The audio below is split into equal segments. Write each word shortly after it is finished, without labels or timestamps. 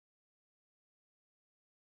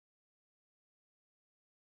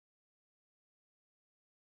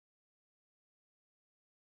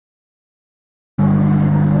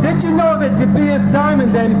Did you know that De Beers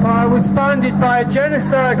Diamond Empire was founded by a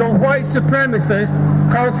genocidal white supremacist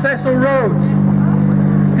called Cecil Rhodes?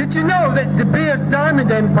 Did you know that De Beers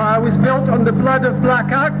Diamond Empire was built on the blood of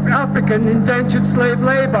black African indentured slave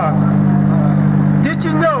labour? Did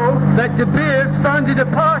you know that De Beers founded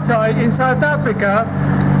apartheid in South Africa,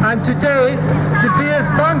 and today De Beers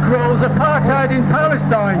bankrolls apartheid in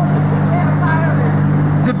Palestine?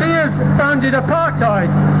 De Beers founded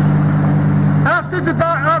apartheid.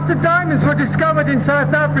 After diamonds were discovered in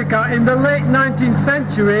South Africa in the late 19th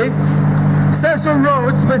century, Cecil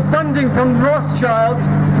Rhodes, with funding from Rothschilds,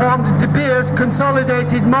 formed De Beers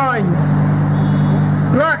Consolidated Mines.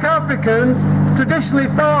 Black Africans, traditionally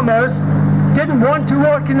farmers, didn't want to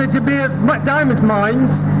work in the De Beers diamond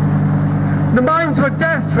mines. The mines were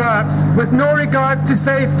death traps with no regards to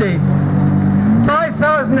safety.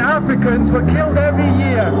 5,000 Africans were killed every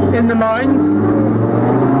year in the mines.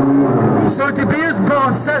 So De Beers'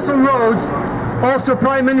 boss, Cecil Rhodes, also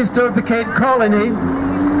Prime Minister of the Cape Colony,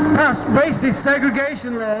 passed racist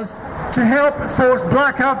segregation laws to help force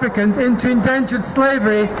black Africans into indentured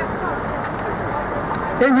slavery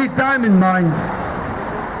in his diamond mines.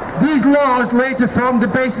 These laws later formed the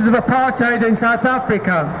basis of apartheid in South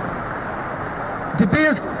Africa. De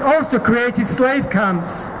Beers also created slave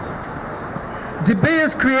camps. De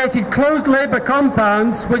Beers created closed labour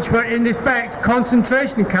compounds, which were in effect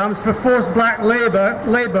concentration camps for forced black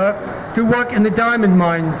labour to work in the diamond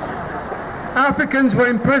mines. Africans were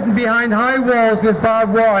imprisoned behind high walls with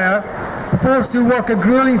barbed wire, forced to work a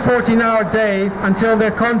grueling 14-hour day until their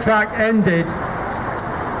contract ended.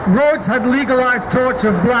 Rhodes had legalised torture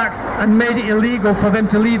of blacks and made it illegal for them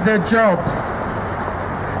to leave their jobs.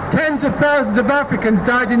 Tens of thousands of Africans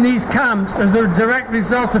died in these camps as a direct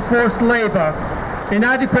result of forced labour,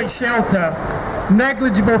 inadequate shelter,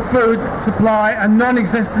 negligible food supply and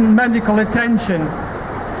non-existent medical attention.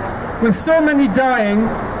 With so many dying,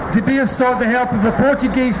 De Beers sought the help of a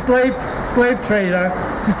Portuguese slave trader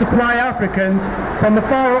to supply Africans from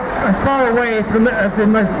as far away from as the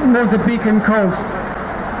Mozambican coast.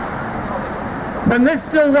 When this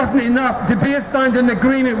still wasn't enough, De Beers signed an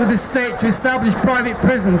agreement with the state to establish private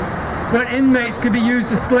prisons where inmates could be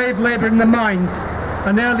used as slave labour in the mines,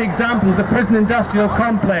 an early example of the prison industrial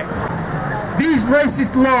complex. These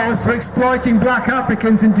racist laws for exploiting black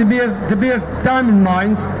Africans in De Beers diamond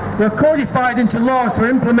mines were codified into laws for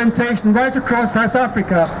implementation right across South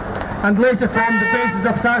Africa and later formed the basis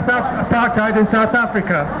of apartheid in South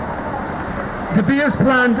Africa. De Beers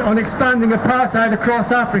planned on expanding apartheid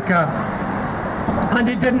across Africa, and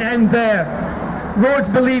it didn't end there. Rhodes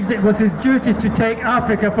believed it was his duty to take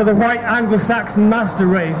Africa for the white Anglo-Saxon master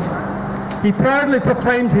race. He proudly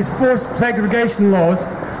proclaimed his forced segregation laws,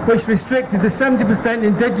 which restricted the 70%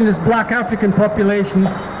 indigenous black African population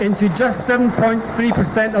into just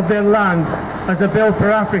 7.3% of their land as a bill for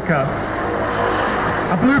Africa.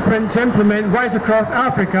 A blueprint to implement right across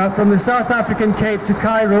Africa from the South African Cape to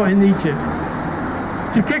Cairo in Egypt.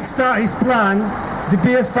 To kickstart his plan, De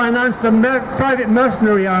Beers financed a private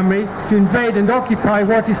mercenary army to invade and occupy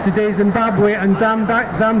what is today Zimbabwe and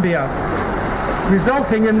Zambia,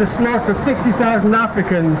 resulting in the slaughter of 60,000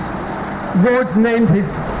 Africans. Rhodes named his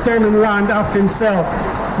stolen land after himself,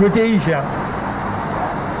 Rhodesia.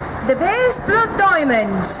 De Beers blood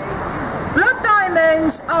diamonds. Blood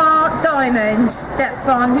diamonds are diamonds that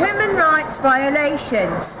fund human rights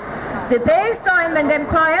violations. De Beers Diamond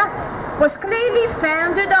Empire was clearly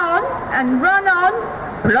founded on and run on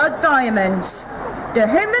blood diamonds. The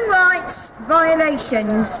human rights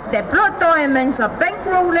violations that blood diamonds are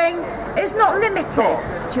bankrolling is not limited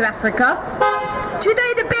to Africa.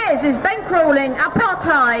 Today De Beers is bankrolling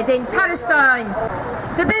apartheid in Palestine.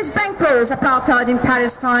 De Beers bankrolls apartheid in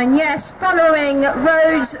Palestine, yes, following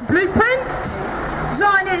Rhodes' blueprint.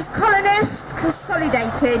 Zionist colonists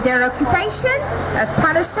consolidated their occupation of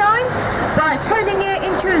Palestine by turning it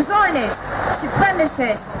into a Zionist,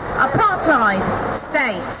 supremacist, apartheid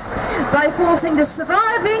state, by forcing the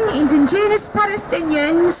surviving indigenous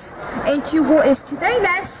Palestinians into what is today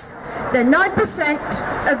less than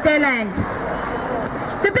 9% of their land.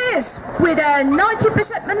 De Beers, with a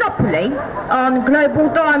 90% monopoly on global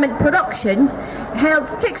diamond production,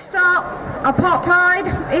 helped kickstart apartheid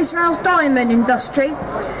Israel's diamond industry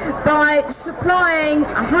by supplying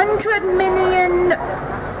 $100 million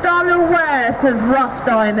worth of rough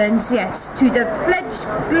diamonds, yes, to the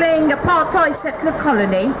fledgling apartheid settler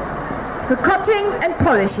colony for cutting and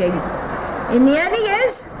polishing. In the early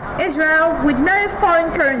years, Israel, with no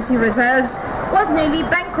foreign currency reserves, was nearly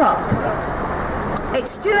bankrupt.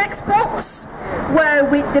 Its two exports were,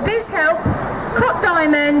 with De Beers' help, cut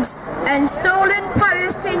diamonds and stolen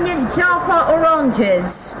Palestinian Jaffa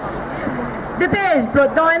oranges. De Beers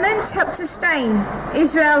blood diamonds helped sustain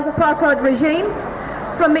Israel's apartheid regime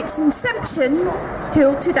from its inception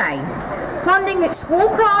till today, funding its war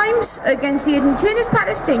crimes against the indigenous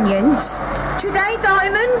Palestinians. Today,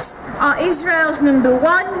 diamonds are Israel's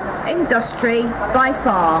 #1 industry by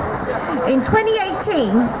far. In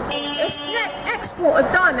 2018, its net export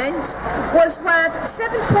of diamonds was worth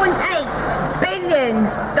 $7.8 billion.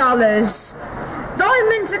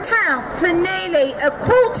 Diamonds account for nearly a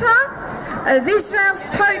quarter of Israel's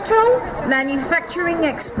total manufacturing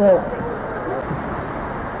export.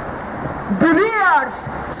 De Beers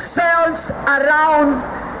sells around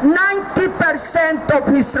 90% of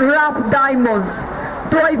his rough diamonds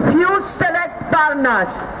to a few select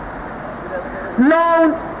partners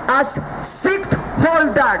known as seat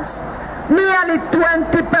holders. Nearly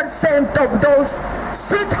 20% of those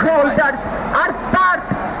seat holders are part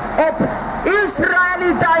of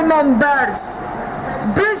Israeli diamond bears.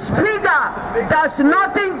 This figure does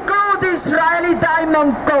not include Israeli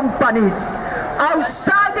diamond companies.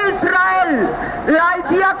 Outside Israel, like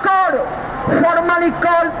the Accord, formerly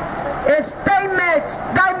called Steinmetz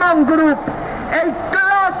Diamond Group, a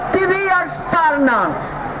close De Beers partner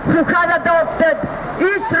who had adopted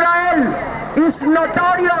Israel, is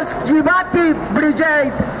notorious Jivati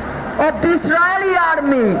Brigade of the Israeli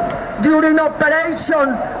army during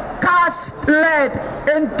Operation Cast-led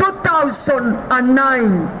in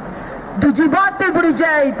 2009. The Jivati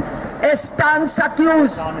Brigade stands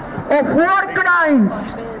accused of war crimes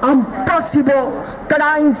and possible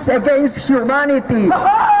crimes against humanity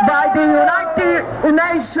by the United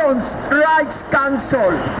Nations Rights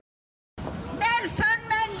Council. Nelson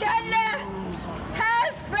Mandela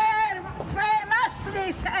has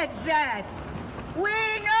famously said that we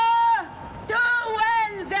know too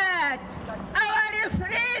well that our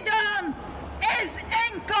freedom is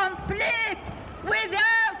incomplete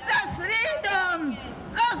without the freedom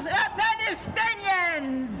of the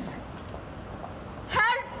Palestinians.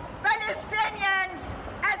 Help Palestinians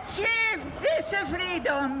achieve this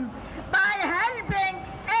freedom by helping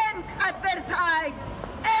end apartheid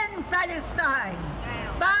in Palestine,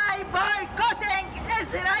 by boycotting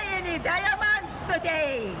Israeli diamonds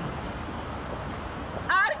today.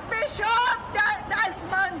 Archbishop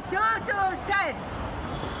Desmond Tutu said,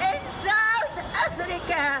 in South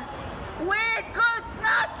Africa, we could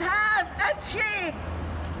not have achieved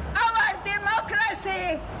our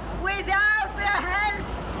democracy without the help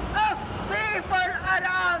of people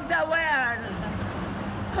around the world,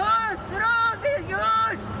 who through the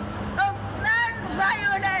use of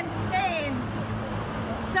non-violent means,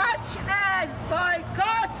 such as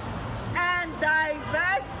boycotts and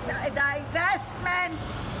divestment,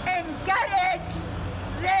 encourage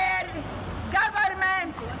their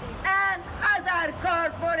governments and other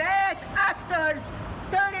corporate actors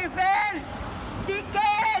to reverse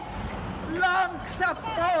decades-long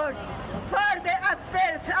support for the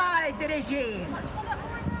apartheid regime.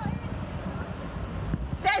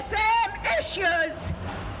 The same issues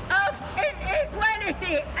of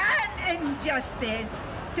inequality and injustice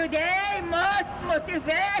today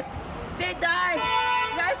motivate the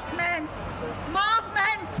divestment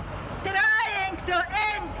movement trying to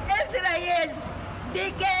end Israel's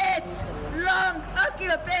decades-long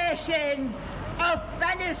occupation of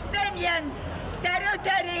Palestinian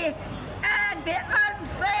territory and the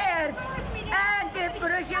unfair and the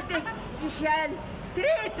prejudicial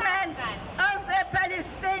treatment of the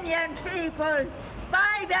Palestinian people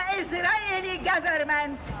by the Israeli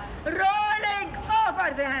government rolling over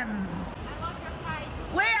them.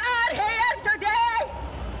 We are here today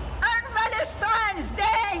on Palestine's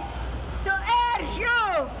Day to urge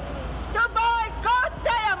you to boycott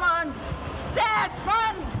diamonds that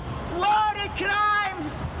fund war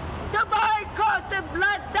crimes, to boycott the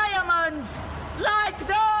blood diamonds like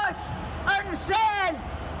those on sale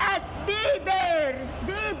at De Beers.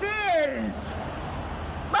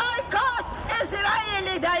 Boycott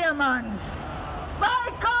Israeli diamonds.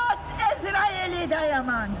 Boycott Israeli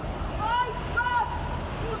diamonds.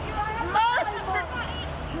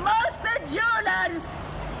 Most jewelers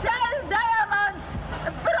sell diamonds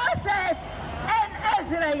processed in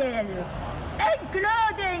Israel,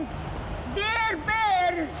 including De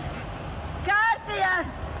Beers, Cartier,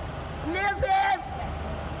 Lviv,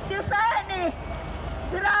 Tiffany,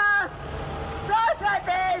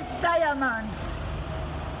 Sotheby's diamonds,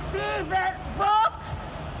 Beaver Books,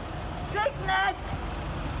 Signet,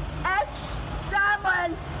 H.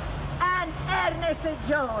 Samuel, and Ernest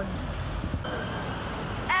Jones.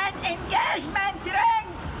 An engagement ring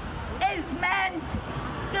is meant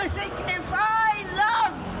to to signify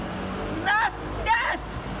love, not death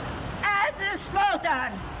and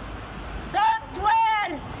slaughter. Don't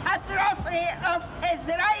wear a trophy of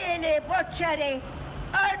Israeli butchery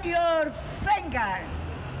on your finger.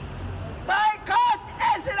 Boycott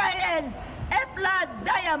Israel, blood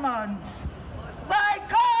diamonds.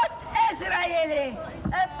 Boycott Israeli,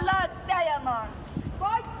 blood diamonds.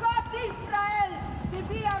 Boycott Israel.